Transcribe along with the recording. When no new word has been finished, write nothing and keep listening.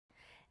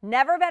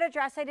Never met a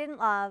dress I didn't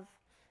love.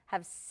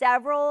 Have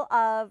several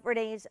of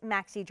Renee's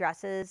maxi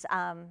dresses,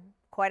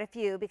 quite a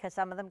few because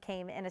some of them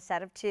came in a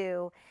set of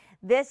 2.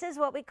 This is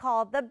what we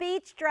call the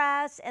beach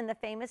dress in the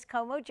famous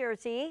Como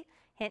jersey.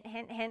 Hint,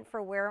 hint, hint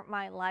for where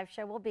my live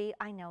show will be.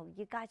 I know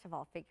you guys have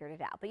all figured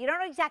it out, but you don't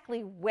know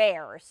exactly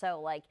where. So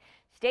like,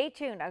 stay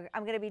tuned.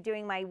 I'm going to be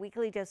doing my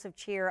weekly dose of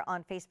cheer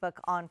on Facebook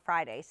on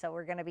Friday. So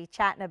we're going to be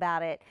chatting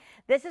about it.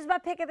 This is my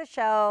pick of the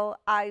show.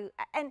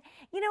 And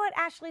you know what,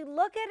 Ashley,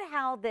 look at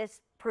how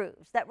this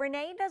proves that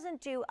Renee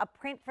doesn't do a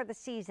print for the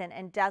season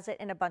and does it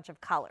in a bunch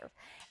of colors.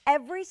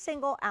 Every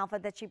single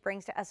outfit that she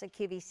brings to us at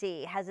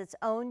QVC has its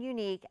own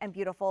unique and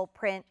beautiful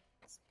print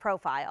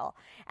profile.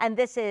 And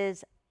this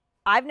is,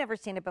 I've never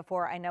seen it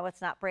before. I know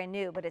it's not brand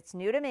new, but it's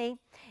new to me.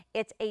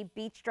 It's a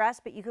beach dress,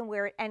 but you can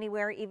wear it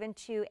anywhere, even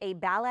to a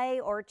ballet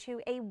or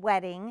to a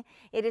wedding.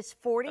 It is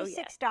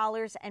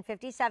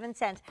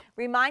 $46.57.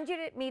 Remind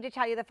me to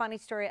tell you the funny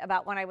story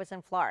about when I was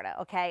in Florida,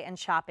 okay, and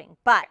shopping.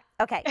 But,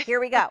 okay, here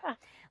we go.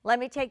 Let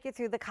me take you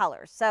through the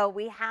colors. So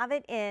we have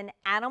it in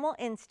Animal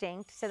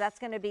Instinct. So that's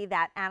going to be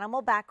that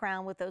animal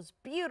background with those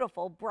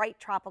beautiful, bright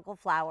tropical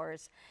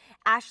flowers.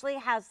 Ashley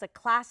has the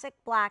classic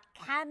black,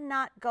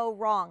 cannot go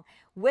wrong.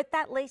 With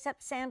that lace-up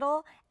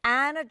sandal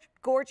and a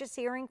gorgeous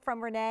earring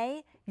from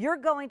Renee, you're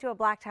going to a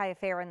black tie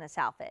affair in this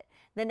outfit.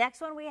 The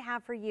next one we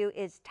have for you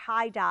is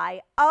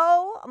tie-dye.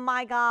 Oh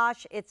my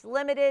gosh, it's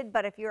limited,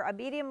 but if you're a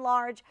medium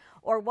large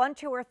or 1,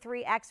 2, or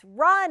 3X,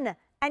 run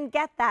and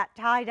get that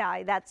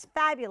tie-dye. That's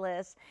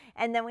fabulous.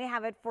 And then we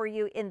have it for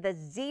you in the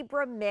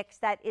zebra mix.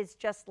 That is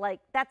just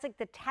like, that's like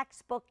the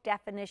textbook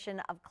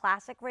definition of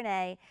classic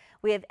Renee.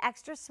 We have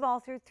extra small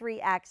through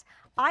 3X.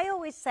 I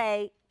always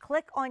say,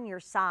 click on your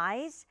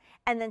size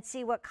and then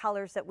see what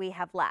colors that we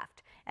have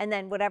left. And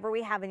then whatever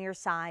we have in your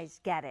size,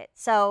 get it.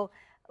 So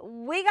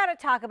we got to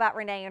talk about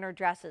Renee and her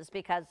dresses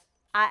because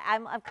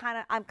I'm kind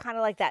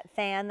of like that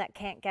fan that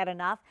can't get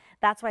enough.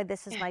 That's why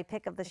this is my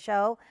pick of the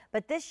show.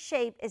 But this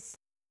shape is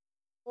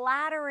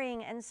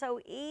flattering and so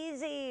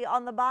easy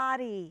on the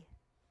body.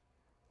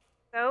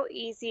 So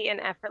easy and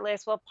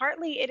effortless. Well,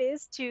 partly it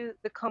is to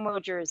the Como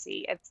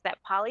jersey. It's that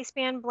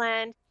polyspan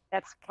blend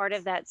that's part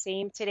of that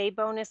same Today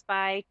Bonus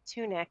Buy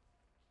tunic,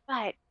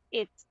 but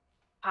it's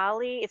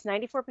poly, it's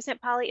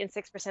 94% poly and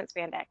 6%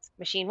 spandex.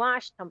 Machine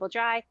wash, tumble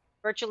dry,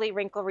 virtually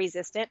wrinkle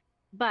resistant.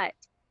 But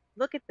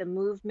look at the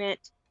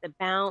movement, the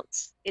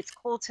bounce. It's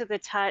cool to the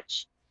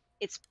touch.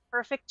 It's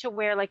perfect to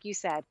wear, like you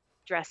said.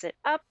 Dress it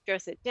up,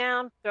 dress it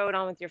down, throw it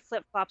on with your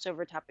flip-flops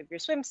over top of your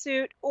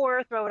swimsuit,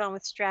 or throw it on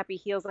with strappy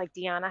heels like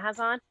Deanna has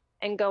on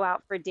and go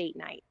out for date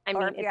night. I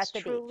mean, it's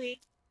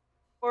truly,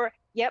 or,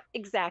 yep,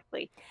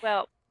 exactly.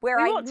 Well, where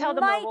we I won't tell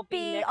them where might we'll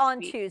be next on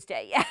week.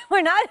 Tuesday. Yeah,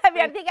 we're not. I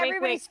mean, I think Wink,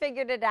 everybody's wink.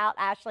 figured it out,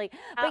 Ashley.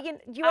 But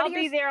I'll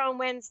be there on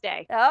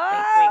Wednesday.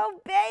 Oh,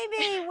 Wink,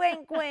 baby,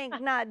 wink, wink,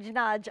 nudge,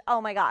 nudge.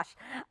 Oh my gosh.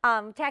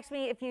 Text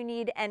me if you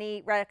need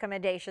any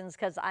recommendations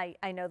because I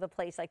know the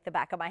place like the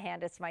back of my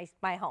hand. It's my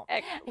home.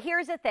 Excellent.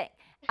 Here's the thing.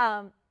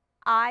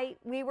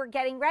 We were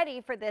getting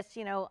ready for this,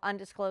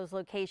 undisclosed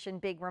location,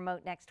 big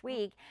remote next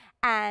week.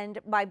 And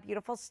my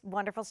beautiful,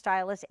 wonderful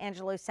stylist,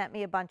 Angelo, sent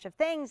me a bunch of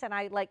things. And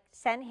I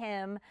sent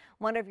him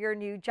one of your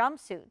new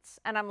jumpsuits.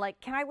 And I'm like,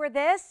 can I wear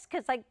this?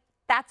 Because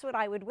that's what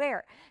I would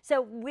wear.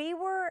 So we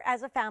were,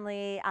 as a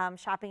family,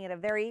 shopping at a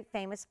very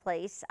famous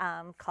place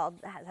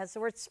called, has the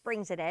word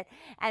Springs in it.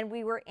 And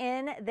we were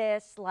in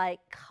this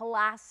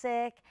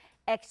classic,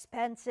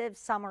 expensive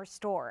summer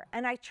store.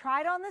 And I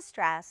tried on this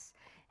dress.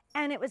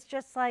 And it was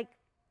just a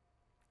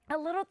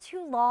little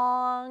too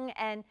long,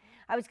 and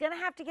I was going to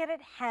have to get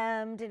it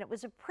hemmed, and it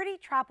was a pretty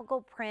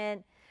tropical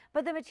print,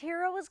 but the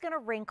material was going to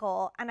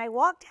wrinkle. And I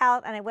walked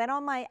out and I went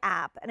on my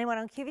app and I went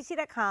on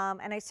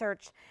QVC.com and I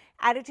searched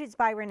Attitudes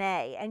by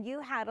Renee, and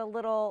you had a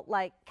little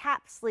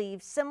cap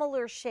sleeve,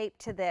 similar shape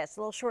to this,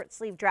 a little short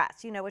sleeve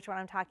dress. You know which one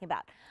I'm talking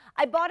about.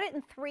 I bought it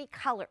in 3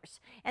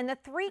 colors, and the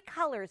 3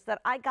 colors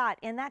that I got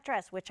in that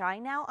dress, which I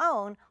now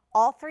own,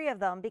 all 3 of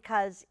them,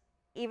 because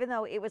even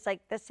though it was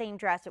the same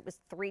dress, it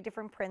was 3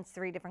 different prints,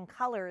 3 different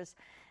colors.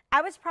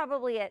 I was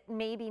probably at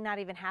maybe not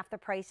even half the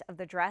price of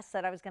the dress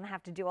that I was going to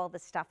have to do all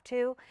this stuff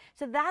to.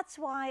 So that's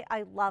why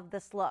I love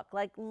this look.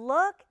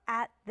 Look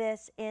at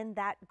this in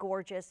that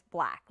gorgeous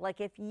black.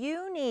 If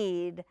you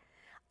need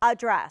a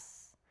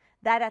dress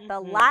that at the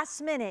last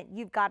minute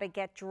you've got to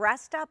get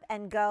dressed up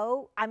and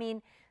go, I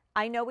mean,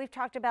 I know we've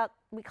talked about,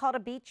 we call it a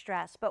beach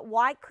dress, but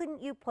why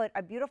couldn't you put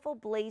a beautiful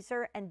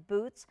blazer and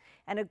boots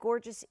and a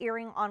gorgeous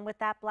earring on with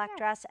that black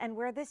dress and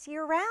wear this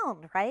year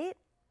round, right?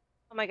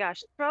 Oh my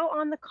gosh, throw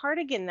on the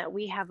cardigan that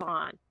we have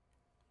on.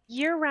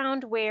 Year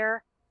round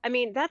wear. I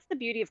mean, that's the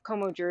beauty of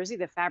Como jersey,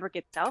 the fabric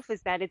itself,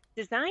 is that it's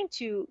designed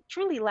to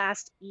truly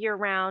last year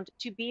round,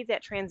 to be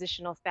that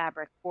transitional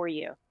fabric for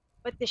you.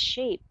 But the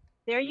shape,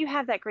 there you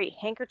have that great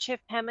handkerchief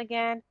hem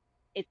again.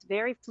 It's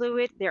very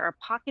fluid. There are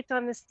pockets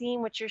on the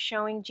seam, which you're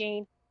showing,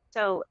 Jane.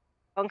 So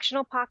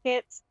functional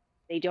pockets,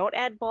 they don't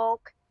add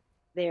bulk.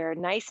 They're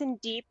nice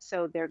and deep,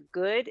 so they're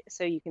good.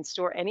 So you can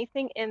store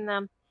anything in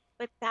them.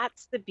 But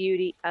that's the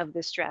beauty of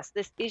this dress.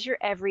 This is your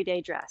everyday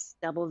dress.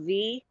 Double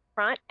V,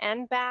 front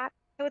and back.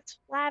 So it's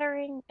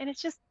flattering and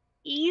it's just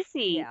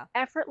easy, Yeah.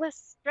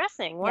 effortless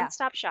dressing, Yeah.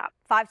 one-stop shop.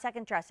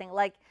 5-second dressing.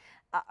 Like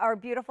our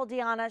beautiful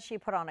Deanna, she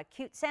put on a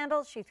cute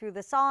sandals. She threw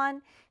this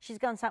on. She's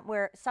gone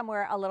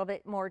somewhere a little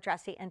bit more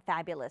dressy and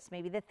fabulous.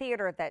 Maybe the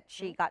theater that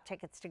she got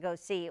tickets to go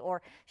see,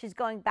 or she's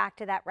going back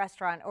to that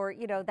restaurant, or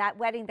that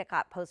wedding that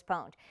got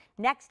postponed.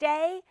 Next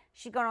day,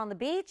 she's going on the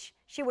beach.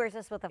 She wears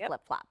this with a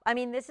flip-flop. I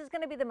mean, this is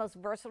going to be the most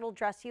versatile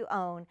dress you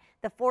own.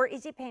 The 4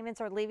 easy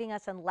payments are leaving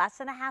us in less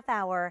than a half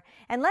hour.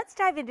 And let's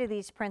dive into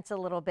these prints a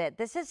little bit.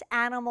 This is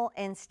Animal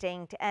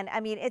Instinct. And I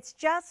mean, it's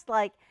just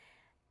like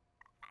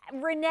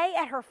Renee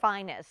at her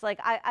finest. Like,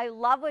 I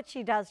love what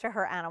she does to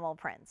her animal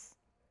prints.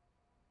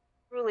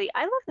 Truly,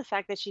 I love the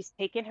fact that she's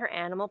taken her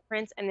animal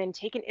prints and then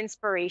taken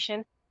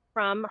inspiration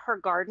from her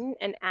garden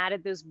and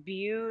added those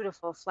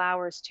beautiful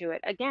flowers to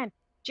it. Again,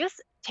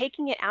 just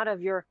taking it out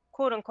of your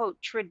quote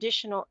unquote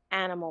traditional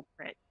animal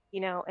print,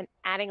 and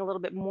adding a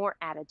little bit more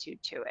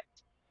attitude to it.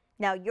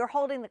 Now, you're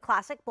holding the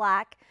classic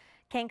black.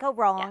 Can't go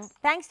wrong. Yes.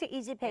 Thanks to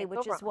Easy Pay, Can't go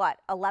which is wrong. what,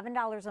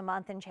 $11 a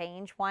month and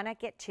change. Why not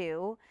get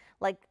 2?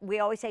 Like we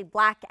always say,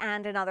 black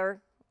and another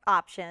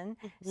option.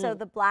 So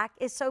the black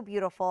is so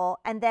beautiful.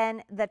 And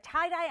then the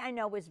tie-dye I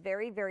know was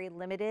very, very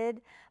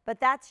limited,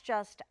 but that's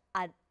just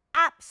an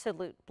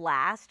absolute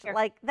blast. Here,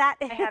 like that.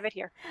 I have it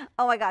here.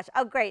 Oh my gosh.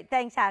 Oh, great.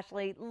 Thanks,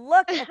 Ashley.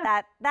 Look at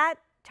that. That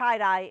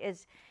tie-dye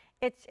is,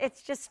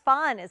 it's just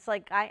fun. It's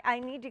like, I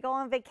need to go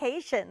on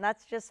vacation.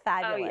 That's just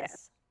fabulous. Oh,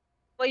 yes.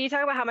 Well, you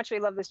talk about how much we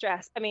love this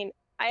dress. I mean,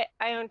 I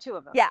own 2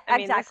 of them. Yeah, I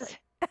mean, exactly.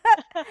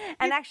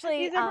 And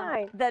actually, these are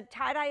mine. the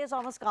tie-dye is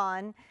almost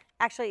gone.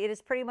 Actually, it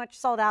is pretty much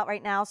sold out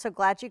right now, so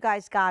glad you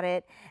guys got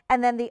it.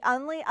 And then the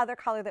only other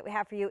color that we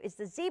have for you is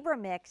the zebra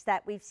mix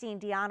that we've seen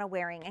Deanna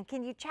wearing. And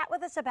can you chat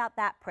with us about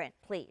that print,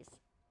 please?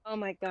 Oh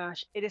my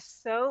gosh, it is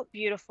so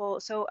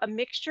beautiful. So a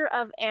mixture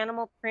of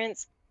animal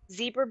prints,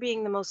 zebra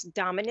being the most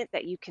dominant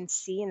that you can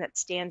see and that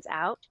stands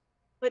out.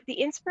 But the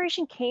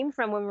inspiration came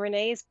from when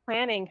Renee is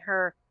planning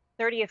her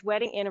 30th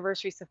wedding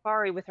anniversary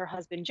safari with her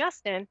husband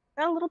Justin.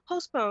 Got a little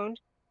postponed,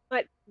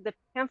 but the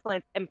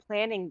pamphlet and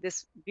planning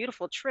this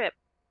beautiful trip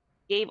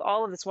gave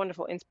all of this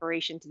wonderful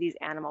inspiration to these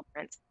animal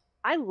prints.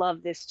 I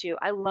love this too.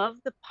 I love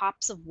the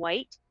pops of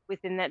white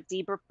within that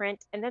zebra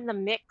print and then the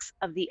mix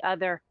of the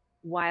other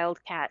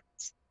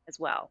wildcats as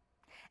well.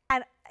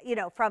 And,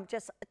 from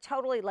just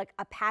totally like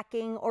a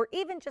packing or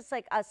even just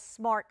like a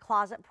smart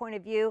closet point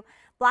of view,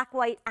 black,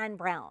 white, and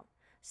brown.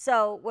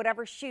 So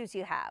whatever shoes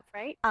you have.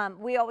 Right.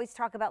 We always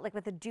talk about like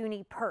with a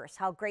Dooney purse,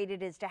 how great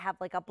it is to have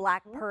like a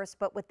black purse,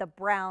 but with the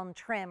brown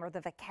trim or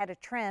the vachetta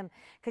trim,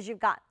 because you've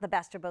got the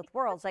best of both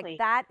worlds. Like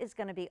that is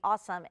going to be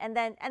awesome. And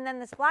then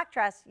this black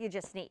dress you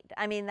just need.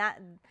 I mean, that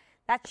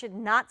should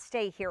not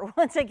stay here.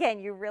 Once again,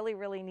 you really,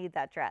 really need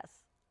that dress.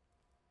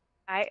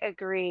 I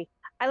agree.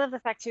 I love the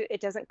fact too, it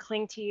doesn't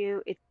cling to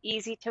you. It's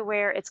easy to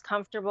wear. It's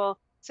comfortable.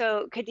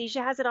 So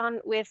Khadijah has it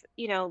on with,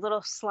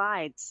 little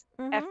slides,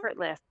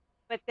 effortless.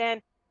 But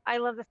then I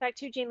love the fact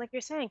too, Jane, like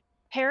you're saying,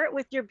 pair it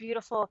with your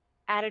beautiful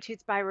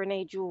Attitudes by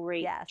Renee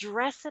jewelry. Yes.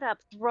 Dress it up,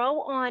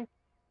 throw on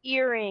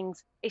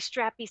earrings, a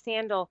strappy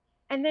sandal,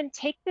 and then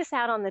take this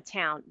out on the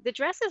town. The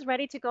dress is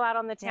ready to go out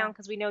on the town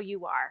because we know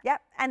you are.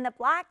 Yep, and the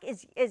black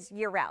is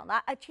year-round.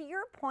 To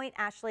your point,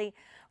 Ashley,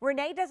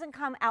 Renee doesn't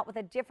come out with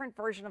a different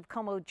version of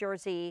Como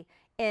jersey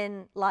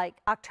in like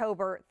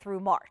October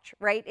through March,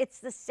 right? It's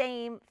the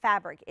same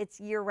fabric.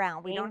 It's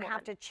year-round. We don't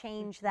have to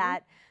change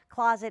that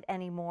closet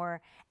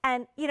anymore.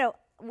 And,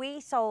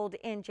 we sold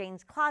in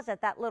Jane's closet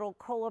that little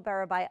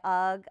Colabera by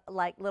UGG,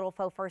 like little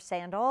faux fur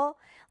sandal.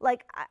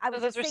 Like I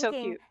was those just are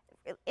thinking, so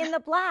cute. in the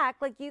black,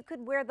 like you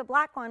could wear the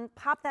black one,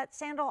 pop that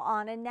sandal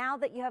on, and now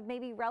that you have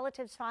maybe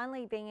relatives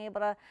finally being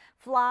able to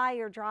fly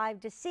or drive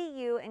to see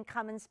you and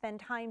come and spend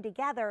time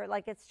together,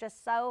 like it's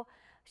just so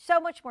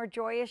much more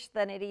joyous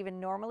than it even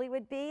normally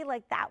would be.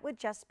 Like that would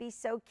just be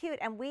so cute.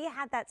 And we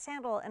had that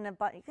sandal in a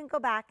button. You can go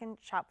back and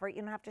shop for it.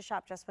 You don't have to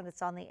shop just when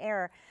it's on the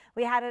air.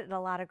 We had it in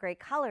a lot of great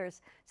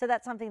colors. So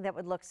that's something that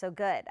would look so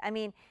good. I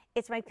mean,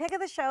 it's my pick of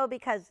the show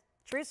because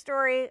true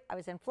story, I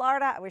was in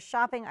Florida, I was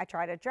shopping, I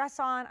tried a dress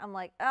on, I'm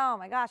like, oh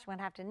my gosh, I'm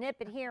gonna have to nip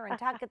it here and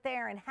tuck it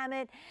there and hem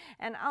it,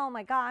 and oh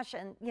my gosh,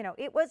 and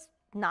it was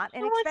not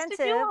inexpensive. Who wants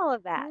to do all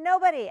of that?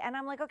 Nobody. And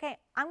I'm like, okay,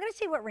 I'm gonna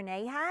see what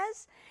Renee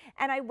has.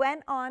 And I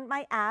went on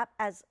my app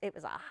as it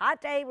was a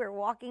hot day, we were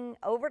walking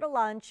over to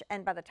lunch,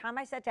 and by the time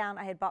I sat down,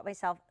 I had bought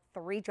myself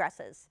 3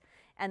 dresses.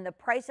 And the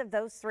price of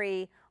those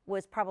 3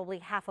 was probably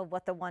half of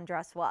what the one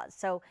dress was.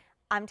 So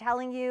I'm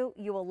telling you,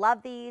 you will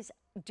love these.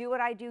 Do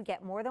what I do,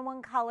 get more than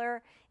one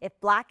color. If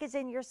black is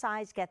in your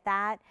size, get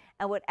that.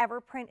 And whatever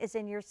print is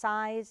in your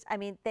size, I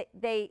mean,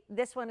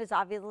 this one is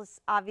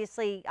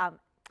obviously,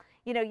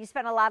 you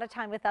spend a lot of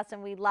time with us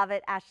and we love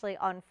it, Ashley,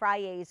 on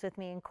Fridays with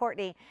me and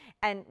Courtney.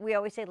 And we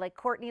always say, like,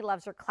 Courtney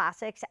loves her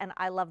classics and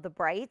I love the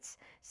brights.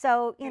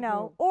 So,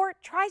 or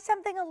try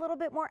something a little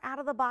bit more out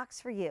of the box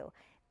for you.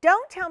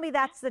 Don't tell me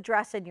that's the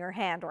dress in your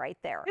hand right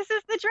there. This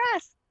is the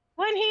dress.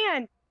 One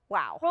hand.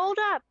 Wow. Rolled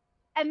up.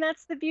 And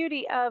that's the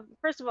beauty of,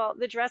 first of all,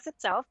 the dress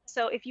itself.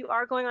 So if you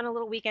are going on a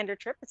little weekender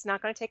trip, it's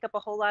not going to take up a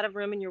whole lot of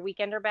room in your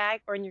weekender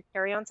bag or in your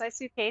carry-on size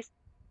suitcase.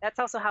 That's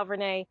also how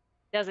Renee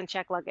doesn't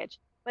check luggage.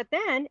 But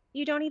then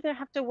you don't even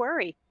have to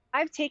worry.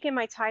 I've taken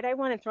my tie-dye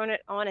one and thrown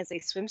it on as a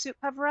swimsuit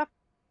cover-up.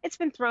 It's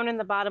been thrown in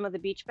the bottom of the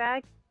beach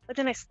bag, but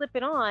then I slip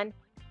it on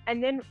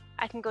and then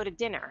I can go to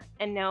dinner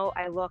and know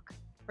I look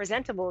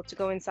presentable to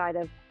go inside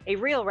of a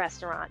real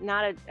restaurant,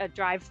 not a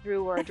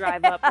drive-through or a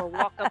drive-up or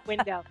walk-up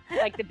window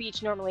like the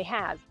beach normally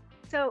has.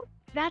 So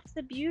that's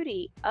the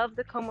beauty of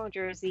the Como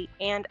jersey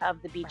and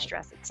of the beach Right.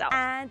 dress itself.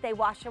 And they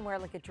wash and wear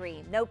like a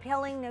dream. No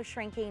pilling, no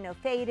shrinking, no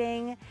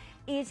fading.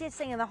 Easiest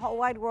thing in the whole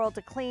wide world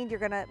to clean. You're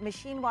gonna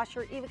machine wash,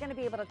 you're even gonna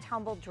be able to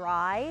tumble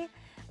dry.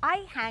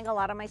 I hang a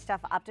lot of my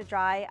stuff up to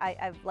dry.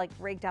 I've like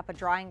rigged up a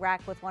drying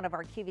rack with one of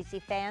our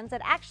QVC fans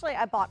that actually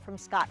I bought from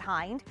Scott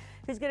Hind,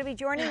 who's gonna be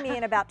joining me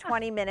in about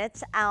 20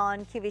 minutes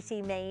on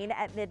QVC Maine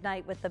at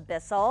midnight with the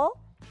Bissell.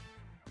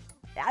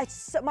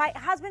 So my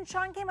husband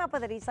Sean came up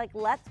with it. He's like,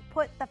 let's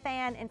put the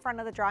fan in front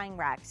of the drying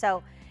rack.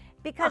 So,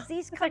 because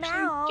these That's come actually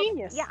out,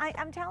 genius. yeah,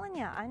 I'm telling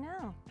you, I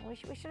know. We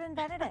should have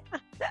invented it.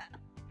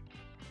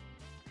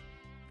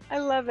 I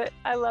love it.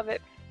 I love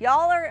it.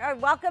 Y'all are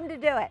welcome to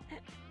do it.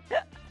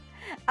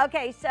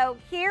 Okay, so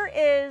here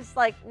is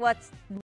like what's